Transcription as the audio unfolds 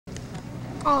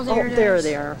Oh, there it is. There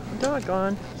they are.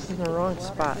 Doggone. In the wrong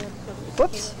spot.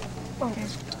 Whoops. Okay.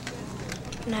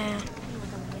 Nah.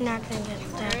 Not gonna get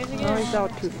that. Oh, he's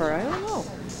out too far. I don't know.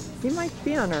 He might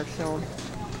be on our film.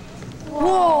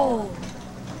 Whoa!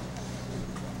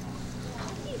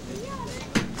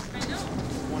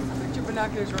 Put your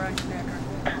binoculars right there.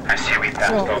 I see we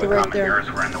passed all the right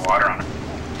commandeers. We're in the water on it.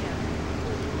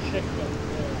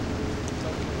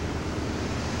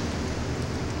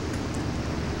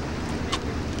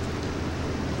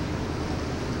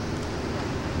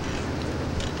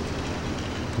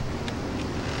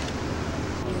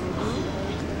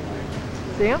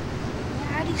 See him?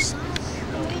 Daddy, son,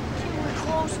 wait till we're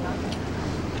close.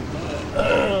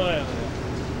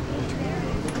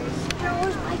 Now,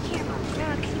 where's my camera?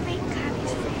 Now, can you make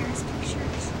copies of Aaron's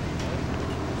pictures?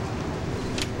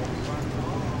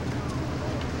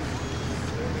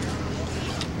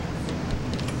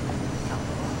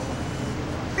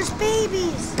 There's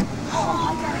babies! Oh,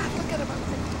 I gotta forget about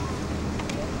them.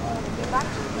 Get back to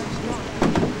the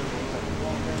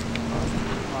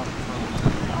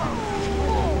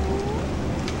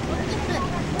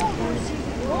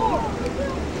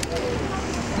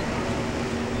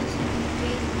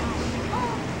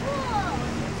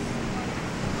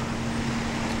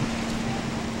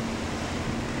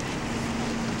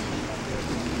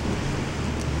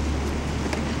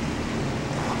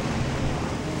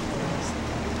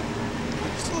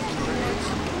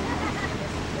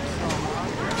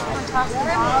I've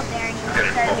got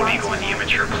a bald eagle in the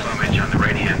immature plumage on the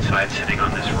right-hand side sitting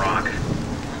on this rock.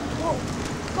 Go!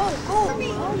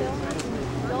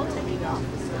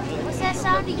 What's that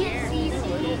sound again?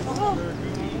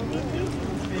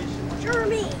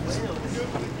 Jeremy!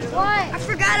 What? I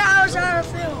forgot I was on a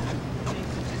film.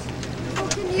 Oh,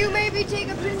 can you maybe take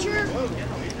a picture?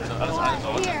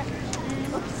 Here.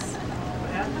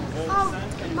 Oh,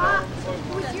 Mom,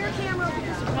 with your camera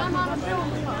because I'm on a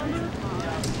film.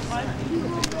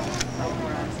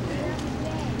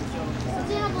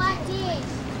 It's in a black tee.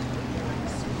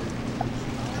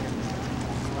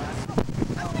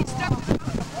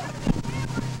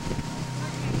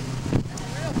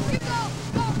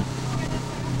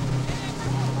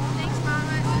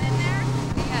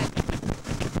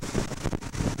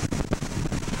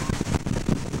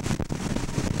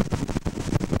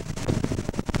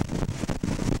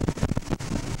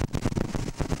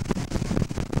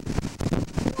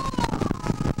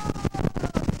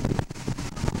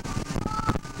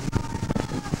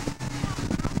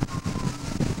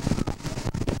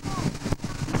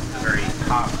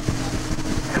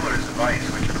 Pillars of ice,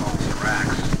 which are called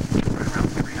seracs, right around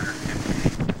 350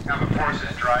 feet. Now the force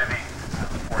is driving the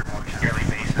forward motion on a yearly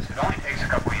basis. It only takes a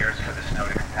couple years for the snow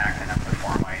to compact enough to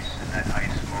form ice, and that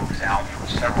ice moves out from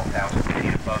several thousand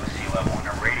feet above sea level in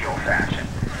a radial fashion,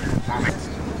 moving.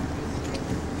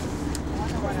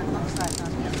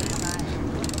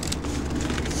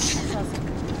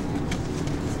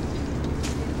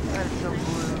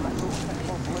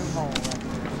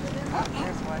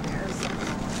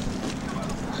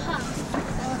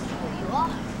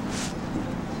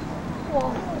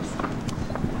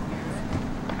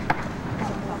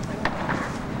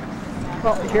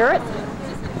 Well, hear it?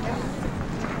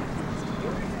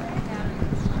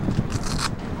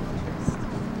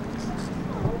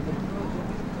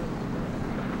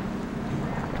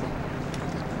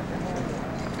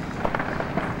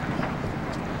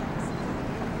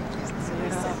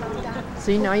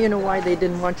 See, now you know why they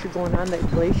didn't want you going on that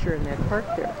glacier in that park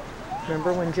there.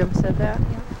 Remember when Jim said that?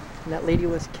 And that lady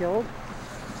was killed?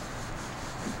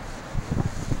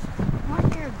 Why are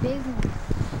there a big one?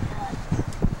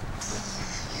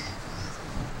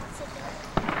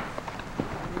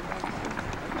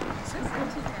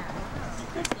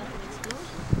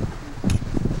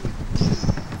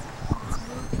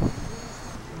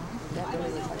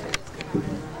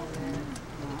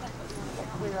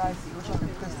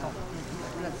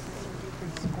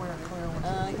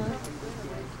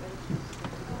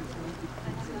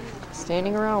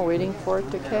 Standing around waiting for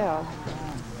it to calve.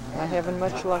 Not having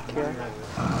much luck here.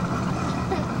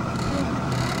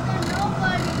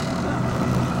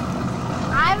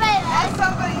 I bet that's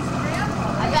somebody's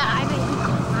grandpa. I bet he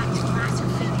caught lots of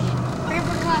fish.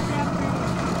 Grandpa caught that bird.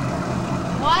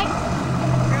 What?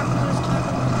 Grandpa was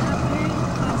talking about that bird.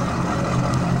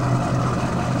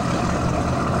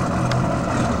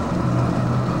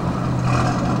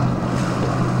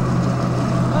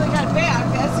 Oh, they got it back.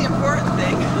 That's the important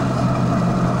thing.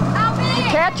 How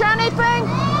big? Catch anything?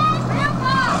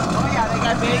 Grandpa! Oh, yeah, they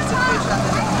got bags of fish on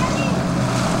there.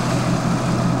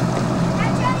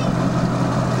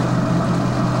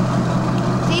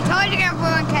 He told you Grandpa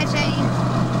wouldn't catch any.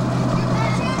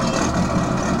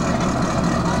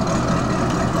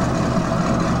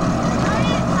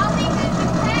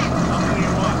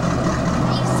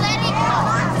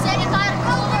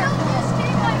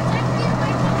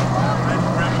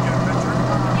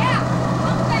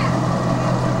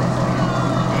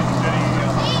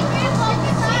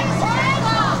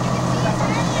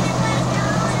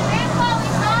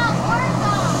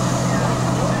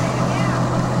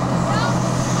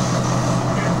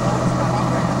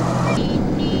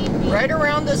 right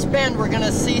around this bend, we're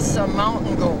gonna see some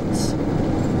mountain goats.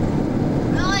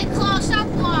 Really close up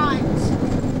ones.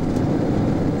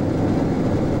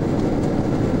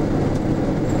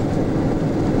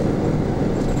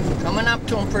 Coming up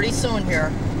to them pretty soon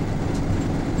here.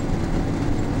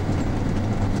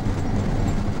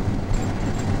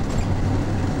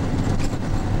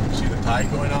 See the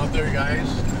tide going out there, guys?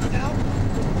 Yep.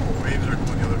 Waves are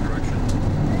going the other direction.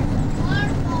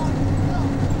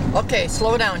 Okay,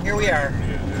 slow down. Here we are. There it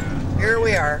is, yeah. Here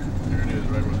we are. There it is,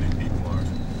 right where these people are.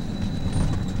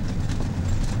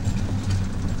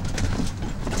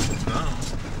 Now,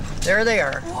 There they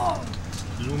are. Whoa.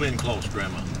 zoom in close,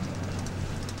 Grandma.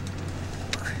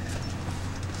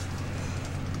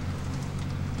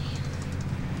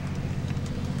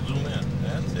 Zoom in.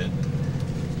 That's it.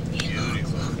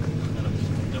 Beautiful.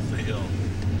 And up the hill.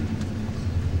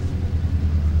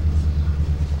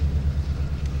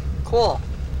 Cool.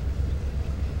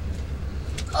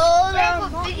 Oh,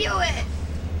 Grandpa, video it.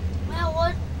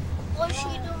 Well, what's she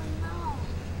doing now?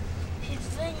 She's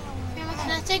videoing. Grandma,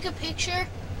 can I take a picture?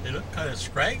 They look kind of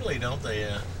scraggly, don't they?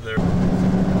 They're...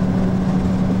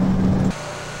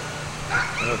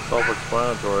 That's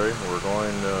self-explanatory. We're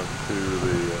going to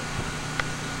the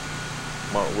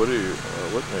Mount Whitney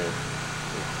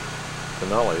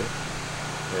Finale,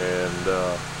 and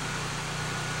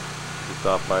we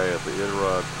stopped by at the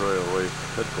Iditarod Trail Race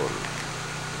headquarters.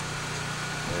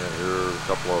 And here's a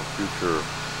couple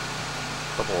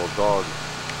of dog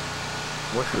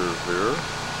wishers here.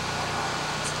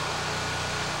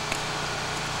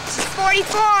 This is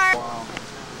 44.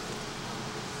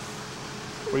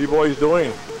 What are you boys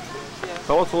doing?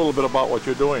 Tell us a little bit about what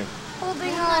you're doing. Holding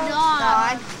a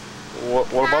dog.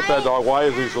 What about that dog? Why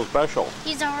is he so special?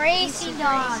 He's a racing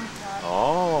dog.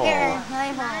 Oh. Here,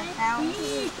 let me hold that.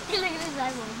 Look at his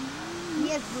eyeball. He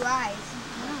has blue eyes.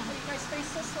 You guys face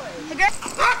this way.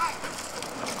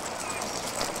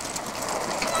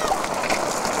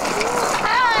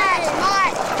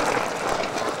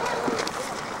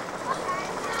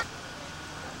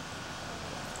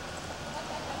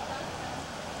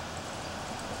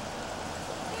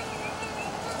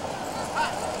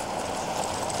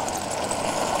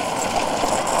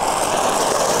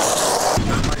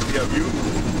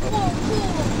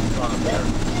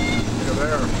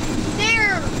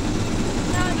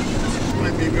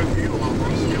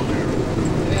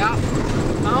 Yeah.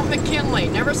 Mount McKinley.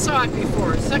 Never saw it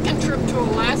before. Second trip to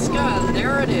Alaska, and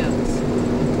there it is.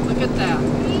 Look at that.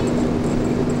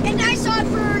 And I saw it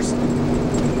first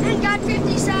and got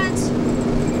 50 cents.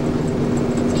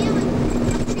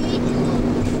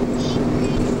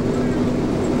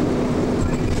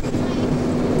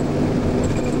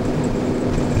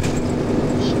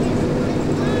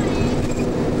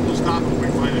 We'll stop if we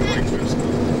find it like this.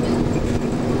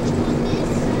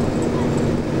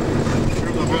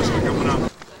 Here's the vista coming up.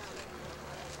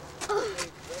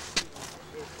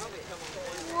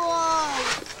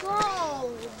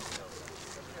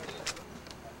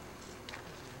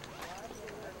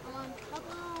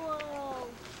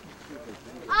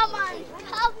 I'm on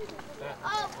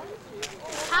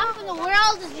top of the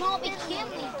world is Mount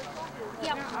McKinley.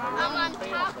 Yep. I'm on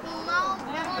top of Mount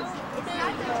McKinley.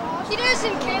 He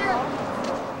doesn't care.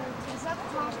 He's up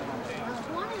top.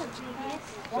 One of the biggest.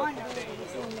 One of the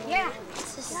biggest. Yeah.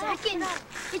 It's the second.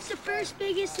 It's the first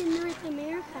biggest in North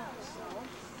America.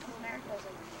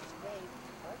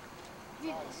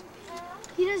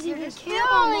 He doesn't even care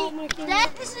about Mount McKinley.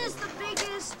 This is the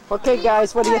biggest. Okay,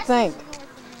 guys, what do you think?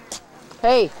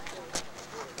 Hey,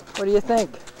 what do you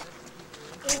think?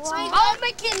 It's Mount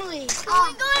McKinley. Can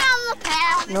we go down the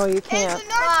path? No, you can't. Is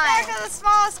the North America the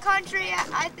smallest country?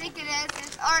 I think it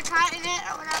is. Or continent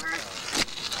or whatever.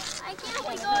 I can't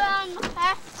we go down the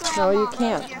path? No, you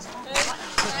can't.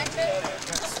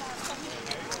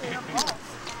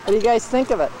 What do you guys think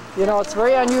of it? You know, it's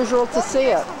very unusual to see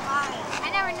it. I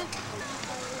never knew.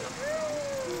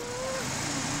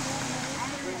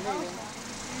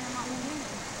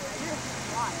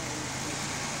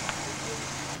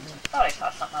 Thought I saw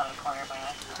something out of the corner of my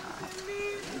eye.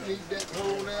 Need that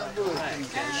whole damn book.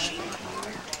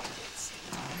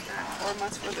 4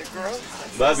 months for the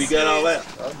growth. Bob, you got all that?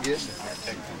 I'm guessing.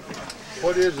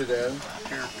 What is it, Adam?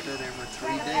 Haircut every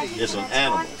 3 days. It's an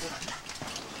animal.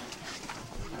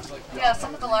 Yeah,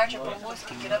 some of the larger bulls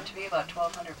can get up to be about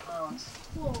 1,200 pounds.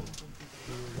 Well,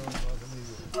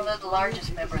 they're the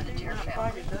largest member of the deer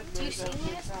family. Do you see this? What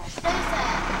is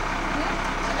that?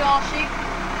 The doll sheep.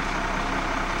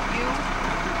 You.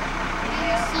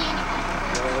 Yeah. See anything?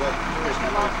 There's no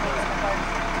long things in the garden.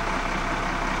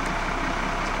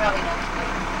 It's probably not too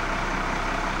big.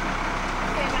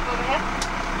 Okay, I'm gonna go ahead.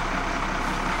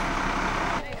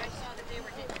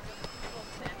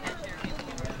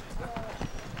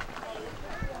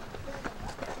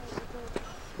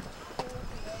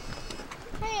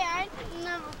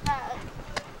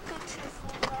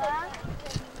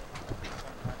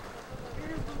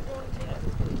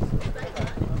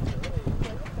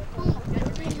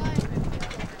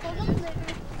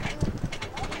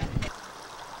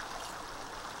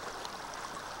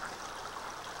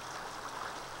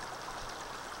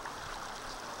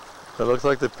 It looks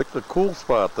like they picked a cool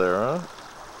spot there, huh?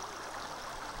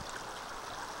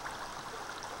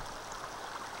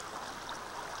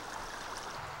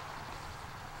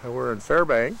 And we're in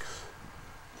Fairbanks,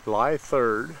 July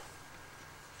 3rd,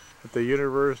 at the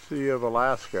University of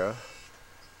Alaska,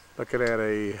 looking at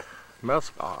a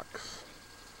musk ox.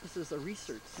 This is a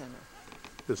research center.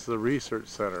 This is the research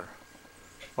center.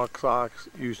 Musk ox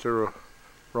used to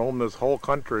roam this whole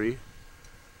country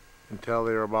until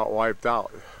they were about wiped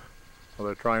out. So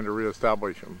they're trying to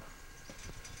reestablish them.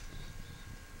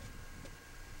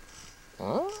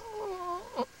 We're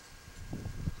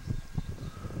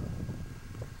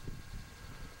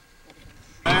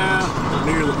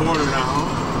near the border now.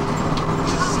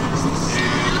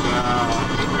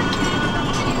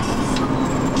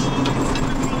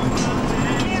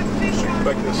 And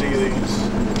expect to see these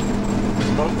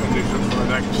smoke conditions for the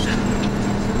next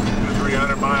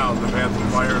 300 miles. They've had some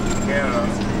fires in Canada.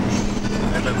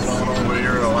 They've been blown over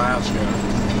here in Alaska.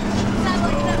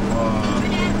 So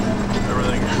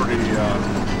everything's pretty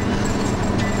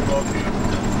smoky.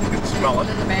 You can smell it.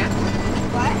 In the back?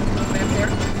 What? Back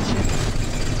there?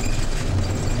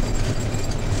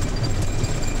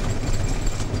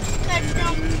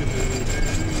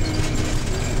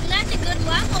 That's a good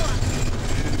level up.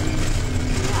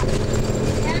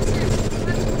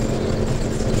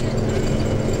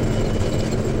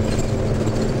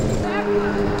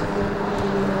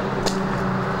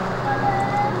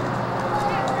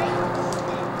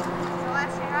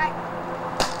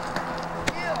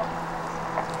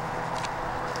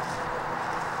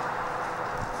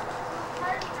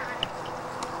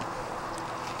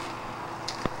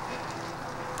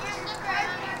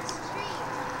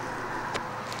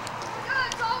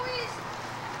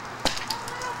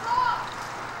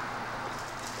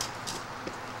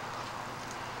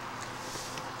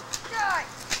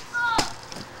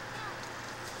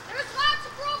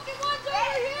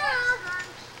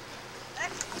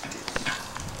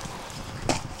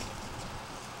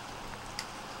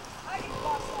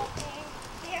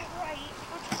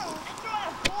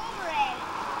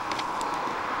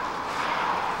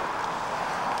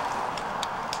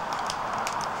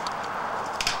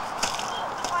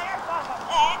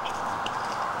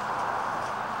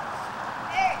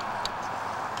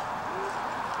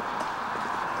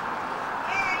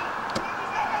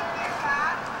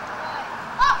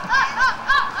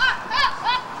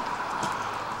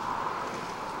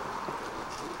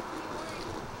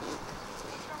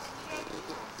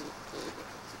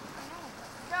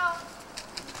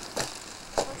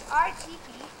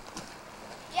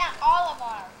 Yeah, all of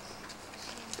ours.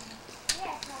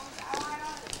 Yeah,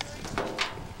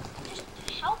 just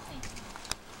helping.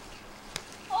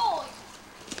 Oh,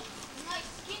 nice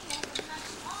skin,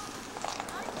 nice long.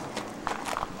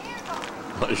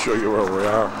 Let me show you where we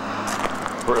are.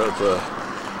 We're at the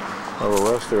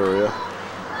rest area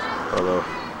of the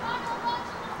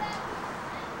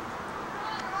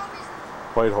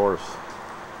White Horse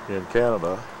in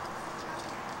Canada.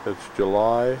 It's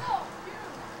July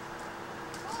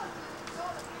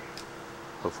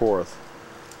the 4th,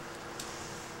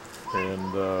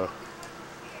 and we're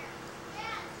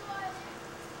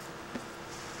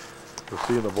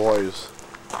seeing the boys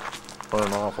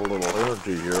burn off a little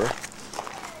energy here.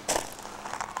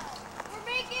 We're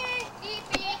making it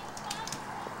easy.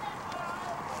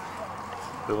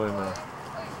 Building a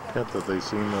tent that they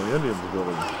seen the Indians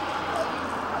building.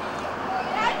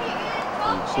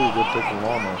 You can see it did take them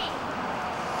long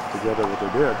to get what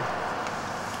they did.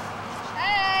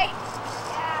 Hey!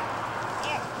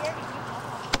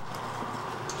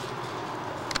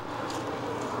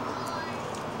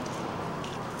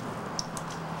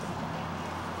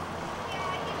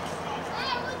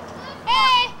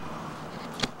 Hey!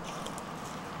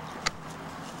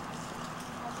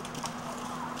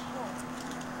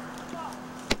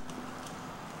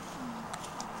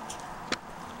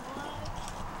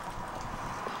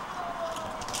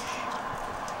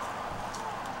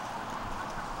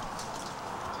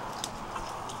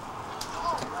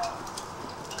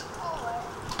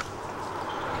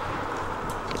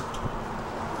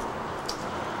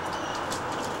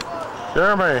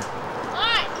 Jeremy,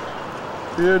 What?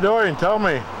 what are you doing? Tell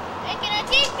me. Making a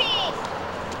teepee.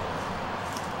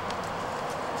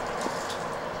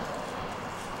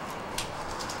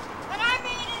 And I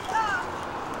made it up.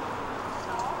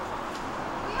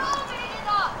 We all made it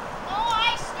up. No,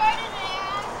 I started it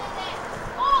and then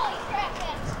holy crap,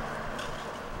 that's...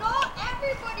 No,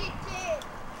 everybody did.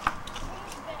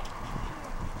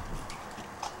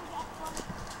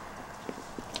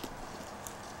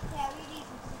 Yeah, we need to...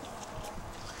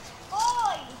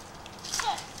 Holy!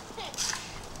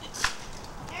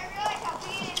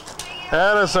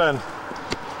 Addison,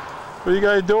 what are you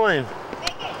guys doing?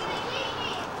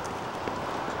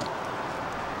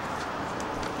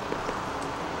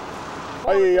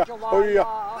 Oh yeah, oh yeah.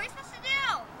 What are you supposed to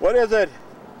do? What is it?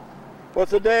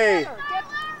 What's the day?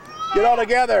 Get all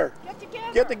together.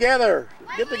 Get together.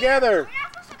 Get together. We're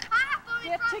not supposed to pop when we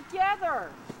Get pop. together.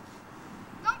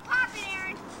 Don't pop it,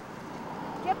 Aaron.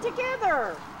 Get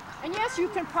together. And yes, you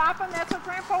can pop them. That's what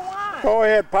Grandpa wants. Go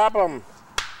ahead, pop them.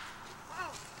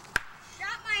 Whoa.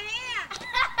 Shot my hand.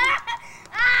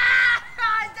 Ah,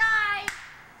 I died.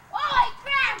 Holy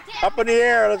crap, Tim. Up in the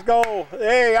air, let's go.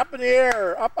 Hey, up in the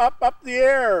air. Up, up, up the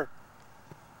air.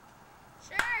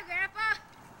 Sure, Grandpa.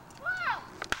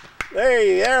 Whoa.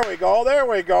 Hey, there we go, there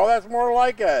we go. That's more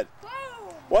like it. Boom.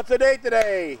 What's the date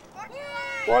today?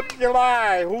 4th of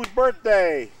July. Whose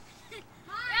birthday?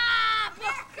 Ah,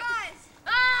 because.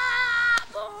 Ah,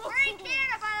 boom. We're in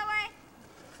Canada, by the way.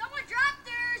 Someone dropped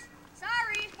theirs.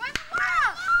 Sorry. Where's the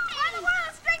world? Where's the world?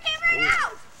 This thing came right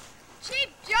out. Cheap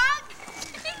junk.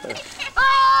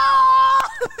 Oh!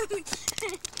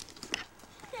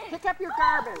 Pick up your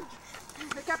garbage.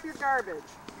 Pick up your garbage.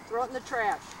 Throw it in the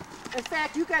trash. In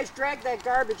fact, you guys drag that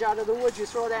garbage out of the woods. You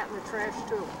throw that in the trash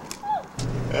too.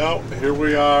 Well, here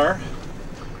we are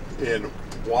in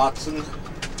Watson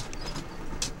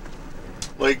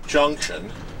Lake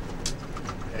Junction,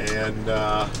 and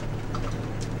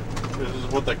this is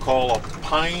what they call a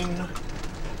pine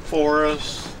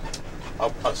forest,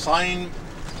 a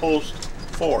signpost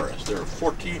forest. There are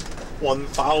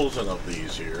 41,000 of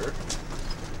these here.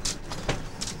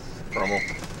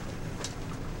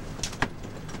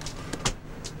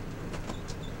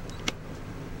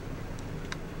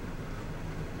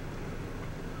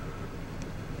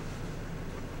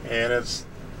 And it's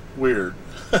weird,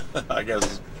 I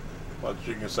guess, what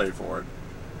you can say for it.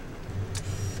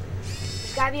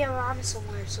 There's gotta be a llama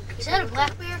somewhere. So Is that a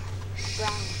black bear?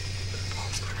 Brown.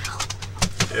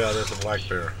 Yeah, there's a black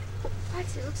bear. What?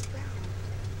 It looks brown.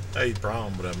 Hey,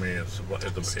 brown, but I mean, it's a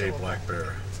black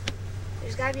bear.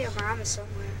 There's gotta be a llama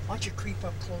somewhere. Why don't you creep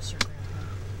up closer,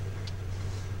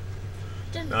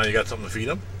 Grandpa? Now you got something to feed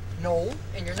them? No,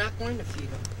 and you're not going to feed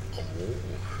them. Oh.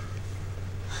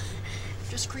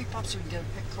 Just creep up so we can get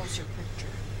a closer picture.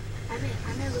 I'm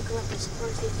gonna look up as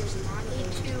close see if there's a llama. Me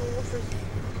too, over there.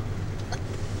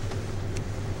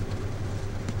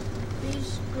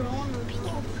 He's growing a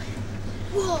little.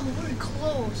 Whoa, we're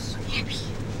close.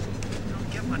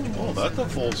 Don't get much Oh, that's a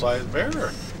full-size bear.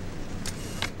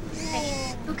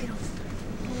 Hey, look at him.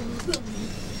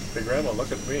 Hey, Grandma,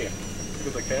 look at me. Look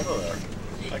at the camera there.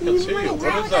 I can see you.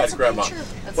 What is that, Grandma?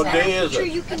 What day is it?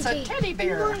 It's a teddy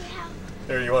bear.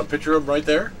 Here, you want a picture of him right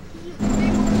there?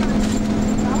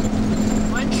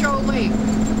 Mancho Lake,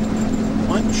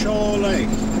 Mancho Lake.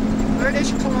 British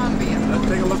Columbia. Let's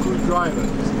take a look who's driving.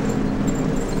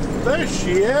 There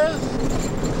she is.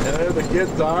 And there the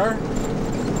kids are.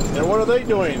 And what are they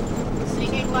doing?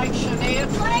 Singing like Sinead.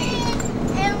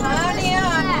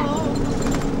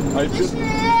 I Listen just, to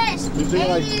this. you sing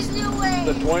like Amy's new way.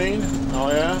 the Twain? Oh,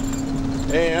 yeah?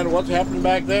 And what's happening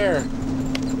back there?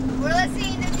 We're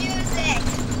listening to music.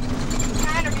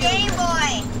 Kind of Game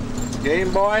Boy.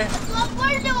 Game Boy? That's what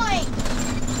we're doing.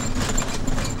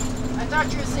 I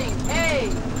thought you were singing, hey,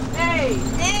 hey,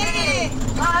 Hey.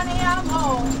 honey, I'm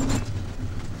home.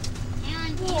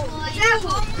 Is that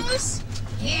home moose?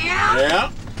 Yeah.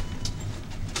 Yeah.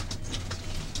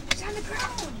 It's on the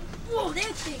ground. Whoa, that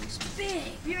thing's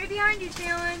big. Be right behind you,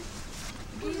 Talon.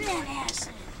 Look at that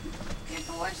Addison.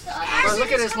 Grandpa, where's the Oh,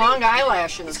 look at his long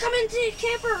eyelashes. It's coming to the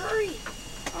camper. Hurry.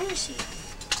 I want to see.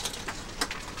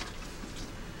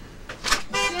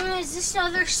 Is this the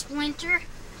other splitter?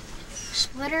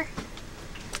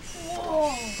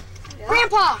 Whoa. Yeah.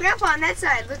 Grandpa. Grandpa, on that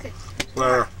side. Look at.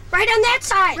 Where? Right on that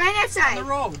side. Right on that On the side.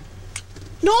 road.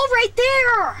 No, right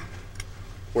there.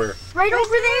 Where? Right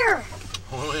over there.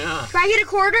 Oh, yeah. Can I get a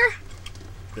quarter?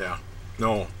 Yeah.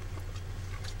 No.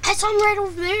 I saw him right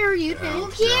over there. You Yeah.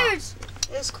 Who cares?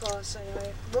 It's close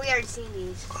anyway. But we already seen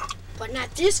these. But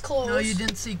not this close. No, you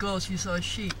didn't see ghosts, you saw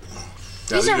sheep.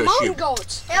 These are mountain sheep.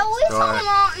 goats. Yeah, we saw Right. them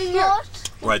mountain goats.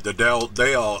 Right, the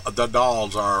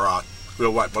dolls are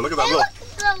real white. But look at that Hey, little, look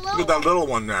at the little. look at that little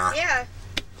one there. Yeah.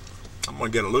 I'm gonna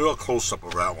get a little close up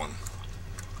of that one.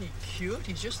 He's cute,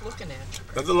 he's just looking at you.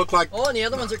 Does it look like? Oh, and the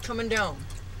other ones are coming down.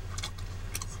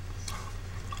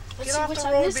 Let's Get see off what's the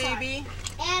on road, this side. baby.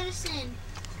 Addison.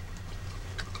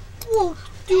 Whoa,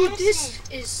 dude, Addison.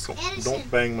 this is. Don't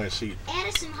bang my seat.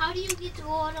 Addison, how do you get to go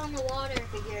out on the water?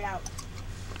 Figure it out.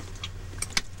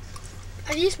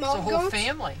 Are these It's a mountain whole goats?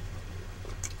 family.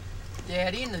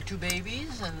 Daddy and the two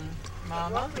babies and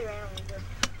Mama.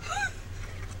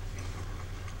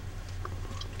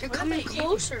 They're coming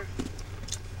closer.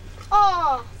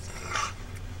 Oh!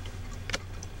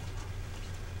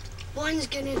 One's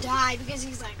gonna die because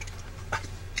he's like,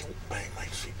 Don't bang my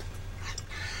seat.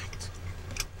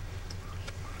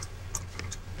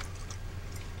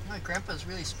 My grandpa's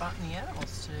really spotting the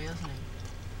animals today, isn't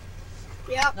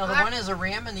he? yep. Now the one is a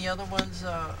ram and the other one's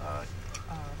a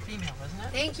female, isn't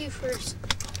it? Thank you for...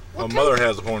 My mother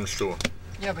has horns too.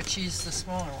 Yeah, but she's the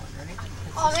smaller one, right?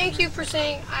 Oh, thank you for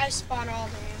saying I spot all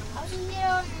the animals. How do you get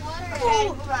on the water?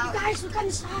 Oh, you guys look on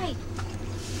the side.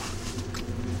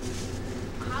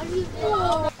 How do you get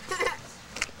on?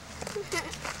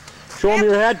 Show them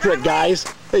your hat trick, guys.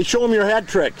 Hey, show them your hat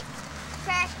trick.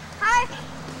 Okay. Hi.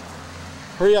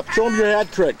 Hurry up, show them your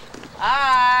hat trick.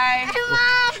 Hi.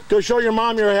 Hi, Mom. Go show your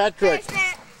mom your hat trick.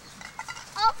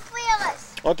 All three of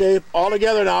us. Okay, all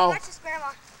together now. Watch this,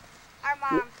 Grandma. Our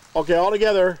mom. Okay, all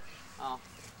together. Oh.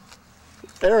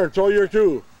 Aaron, throw your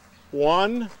two.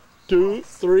 1, 2,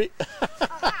 3.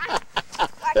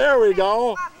 There we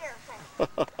go. Mom, here.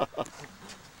 Okay.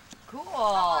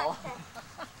 Cool.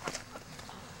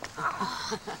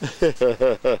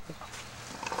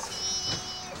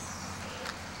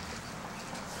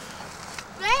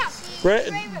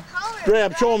 Favorite color.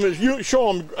 Graham, show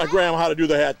him Graham how to do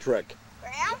the hat trick.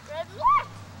 Graham? Good luck.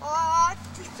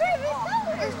 His favorite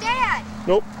color. Where's Dad?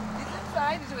 Nope. He's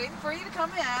inside. He's waiting for you to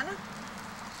come in. Are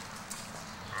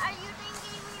you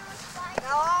thinking we were flying?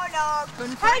 No.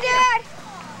 Couldn't Hi, find you. Dad.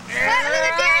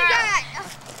 Look at Dad.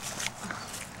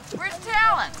 Where's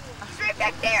Talon? He's right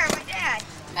back there, my dad.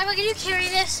 Grandma, can you carry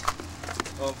this?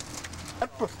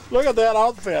 Look at that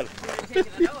outfit. Give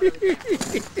me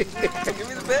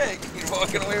the bag. You're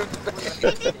walking away with the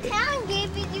bag. Did Talon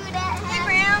give you that hat? Hey,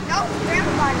 Graham. No,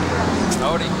 Grandma bought it for us.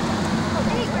 Howdy.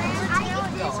 Hey, Graham. I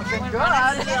think this one.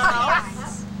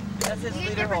 That's his You get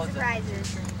leader different holds it. surprises.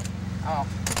 Oh.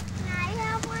 Can I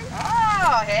have one?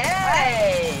 Oh,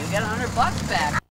 hey. We got $100 back.